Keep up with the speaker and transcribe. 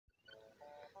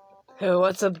Hey,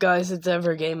 what's up, guys? It's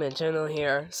Evergaming Channel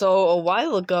here. So a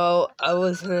while ago,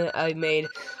 I made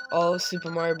all of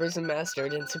Super Mario Bros.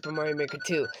 Remastered in Super Mario Maker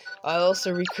 2. I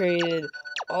also recreated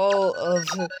all of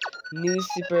New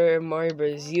Super Mario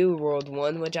Bros. U World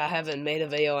 1, which I haven't made a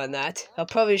video on that. I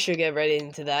probably should get right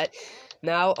into that.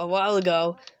 Now, a while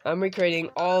ago, I'm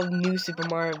recreating all of New Super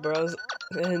Mario Bros.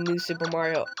 New Super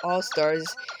Mario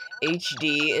All-Stars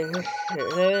HD and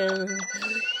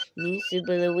New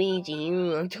Super Luigi.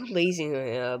 I'm too lazy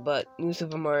right now, but New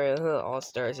Super Mario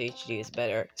All-Stars HD is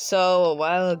better. So, a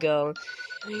while ago,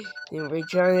 we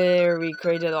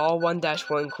recreated all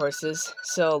 1-1 courses,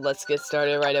 so let's get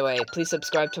started right away. Please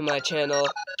subscribe to my channel.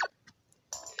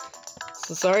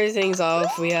 So, starting things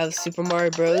off, we have Super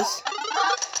Mario Bros.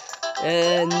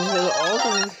 And all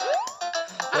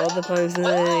the times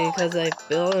because I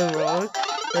built it wrong,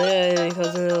 and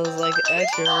because it was like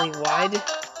extra wide.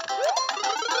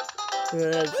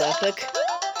 That's epic.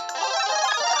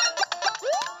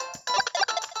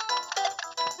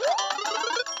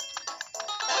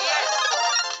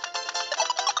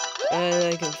 And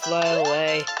I can fly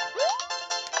away.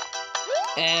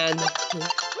 And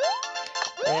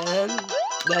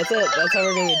that's it. That's how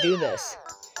we're gonna do this.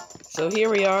 So here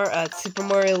we are at Super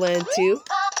Mario Land 2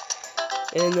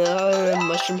 in the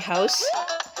Mushroom House.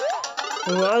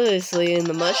 And obviously in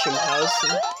the Mushroom House,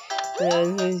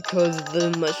 because the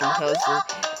Mushroom House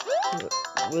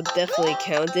would definitely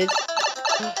count it.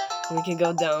 We can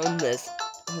go down this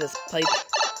pipe.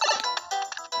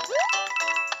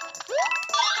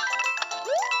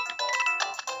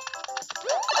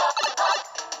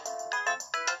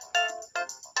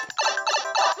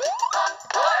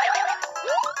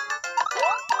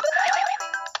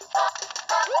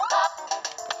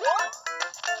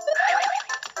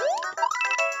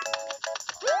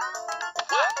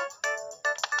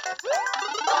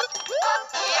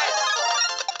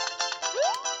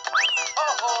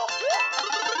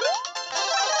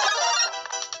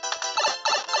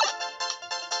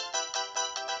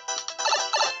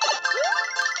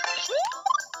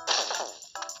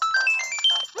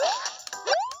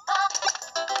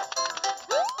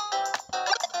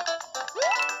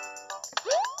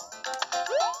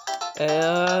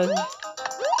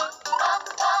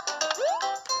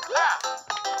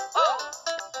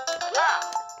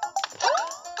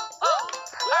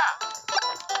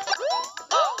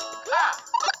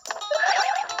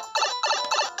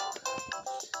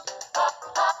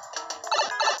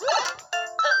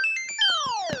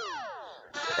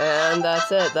 And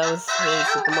that's it. That was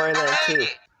Super Mario Land 2.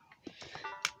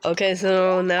 Okay,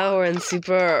 so now we're in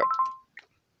Super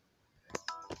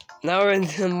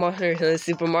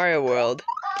Mario World.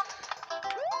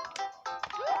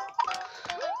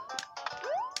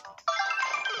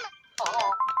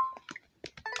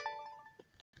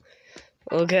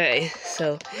 Okay,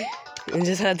 so we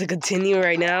just have to continue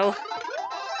right now.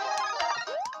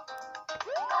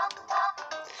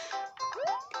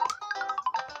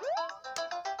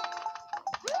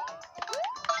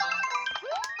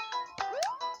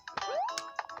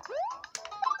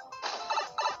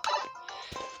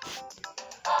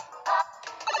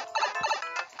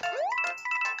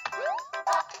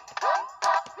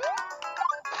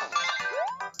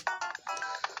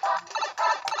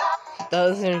 That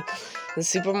was in the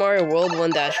Super Mario World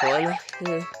 1-1.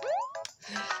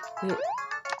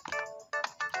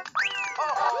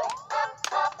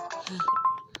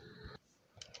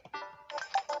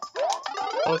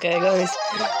 Okay, guys,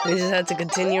 we just have to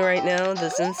continue right now,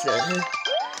 this instant.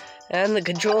 And the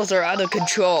controls are out of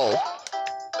control.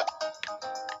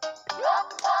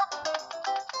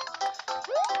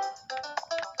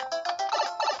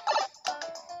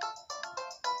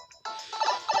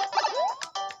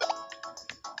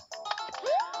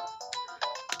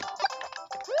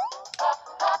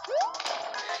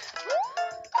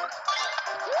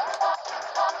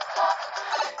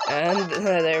 And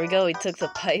there we go, we took the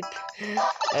pipe.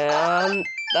 And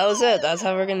that was it. That's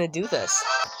how we're gonna do this.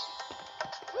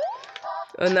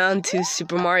 And on to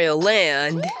Super Mario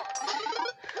Land.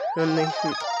 And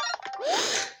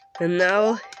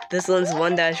now, this one's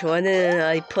 1-1, and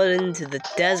I put it into the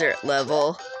desert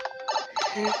level.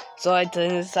 So I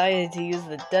decided to use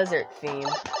the desert theme.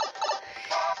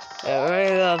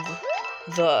 I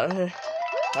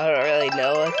don't really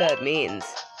know what that means.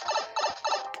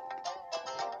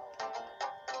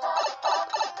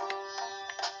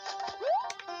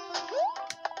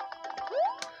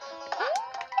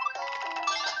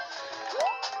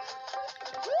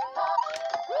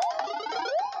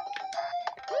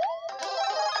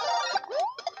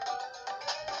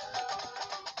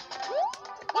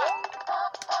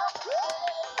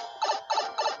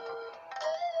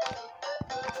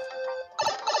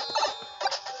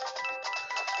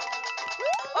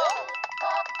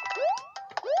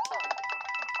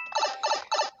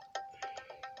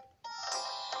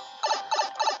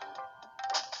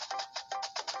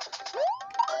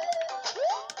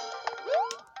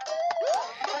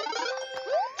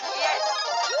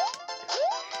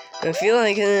 I feel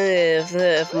like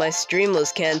if my stream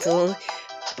was canceled,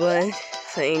 but I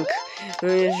think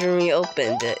they should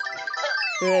reopen it.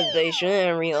 They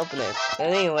shouldn't reopen it.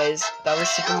 Anyways, that was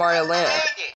Super Mario Land.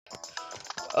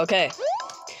 Okay.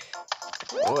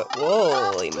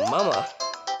 Holy mama.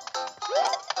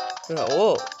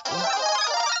 Whoa.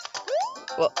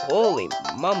 Well, holy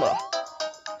mama.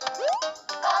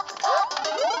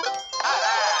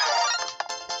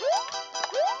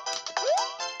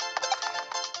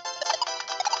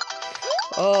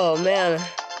 Oh man.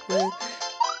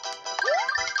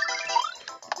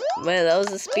 Man, that was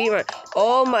a speedrun.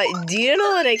 Oh my, do you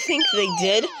know what I think they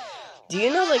did? Do you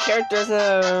know the characters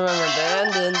that are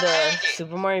banned in the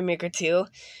Super Mario Maker 2?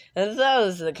 And if that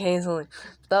was the case,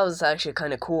 that was actually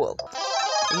kind of cool.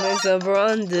 And next up, we're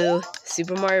on to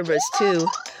Super Mario Bros. 2.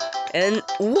 And,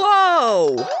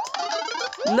 whoa!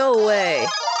 No way!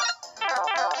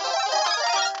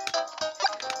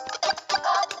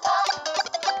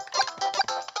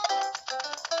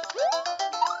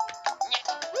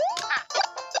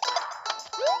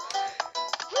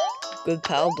 Good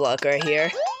power block right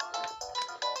here.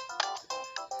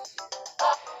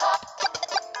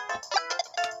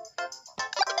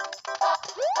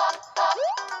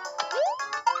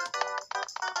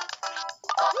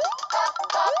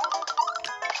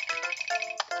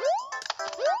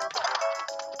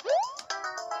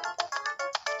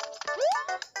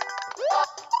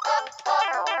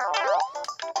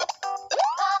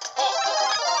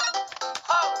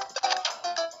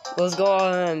 Let's go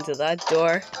on to that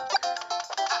door.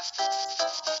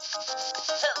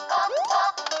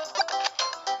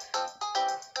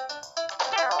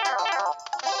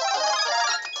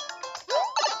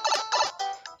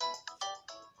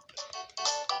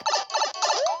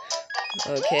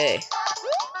 Okay.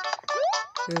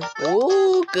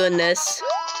 Oh, goodness.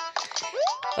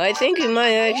 I think we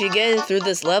might actually get through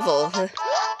this level.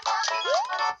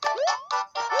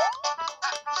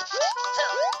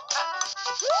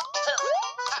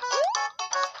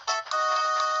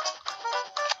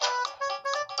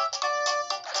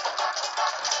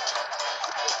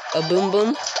 A boom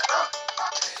boom?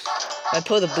 I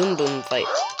pulled a boom boom fight.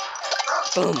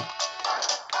 Boom.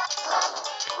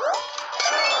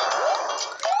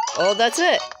 Oh, that's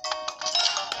it.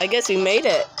 I guess we made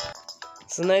it.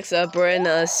 So next up, we're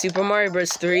in Super Mario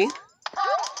Bros. 3.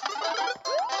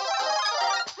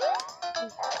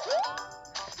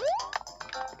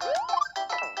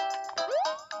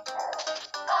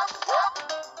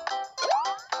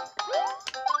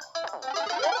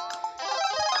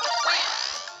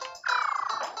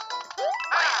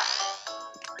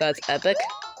 That's epic.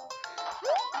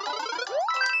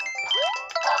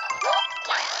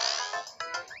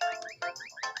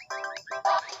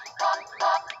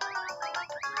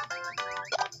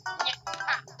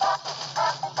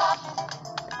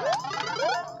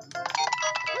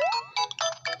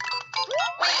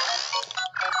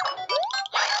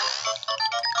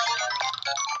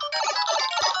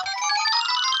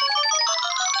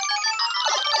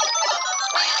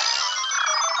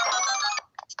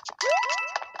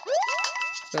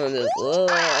 Oh, this little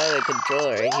out of control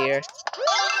right here.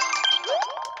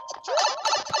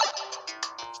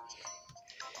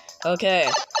 Okay.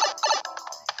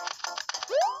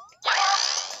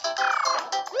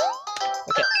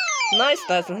 Okay. Nice,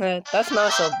 that's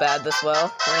not so bad this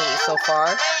well, so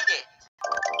far.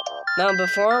 Now,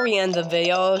 before we end the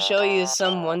video, I'll show you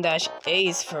some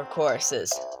 1-A's for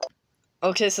courses.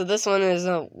 Okay, so this one is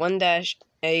a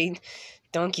 1-A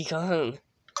Donkey Kong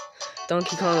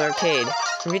Arcade.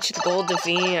 Reach the goal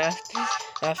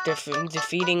after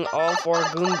defeating all 4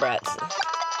 Goombrats.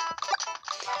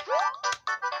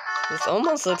 This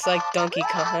almost looks like Donkey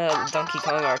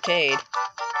Kong Arcade.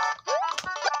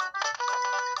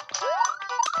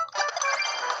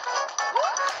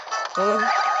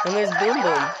 Oh, and there's Boom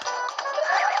Boom.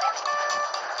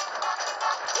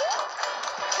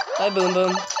 Hi, Boom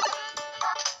Boom.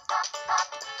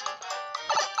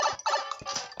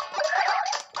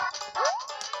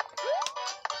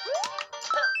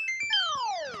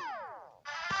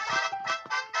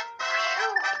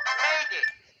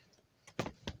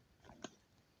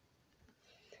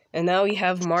 And now we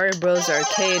have Mario Bros.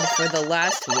 Arcade for the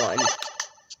last one.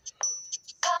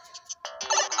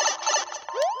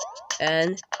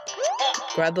 And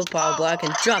grab the power block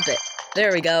and drop it.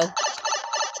 There we go.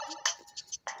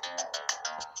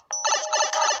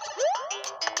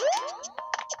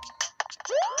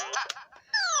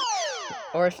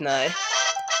 Or if not.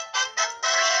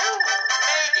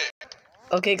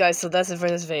 Okay guys, so that's it for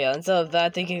this video. And so with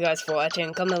that, thank you guys for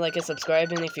watching. Comment, like, and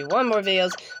subscribe. And if you want more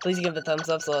videos, please give it a thumbs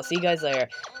up. So I'll see you guys later.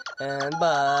 And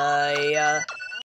bye.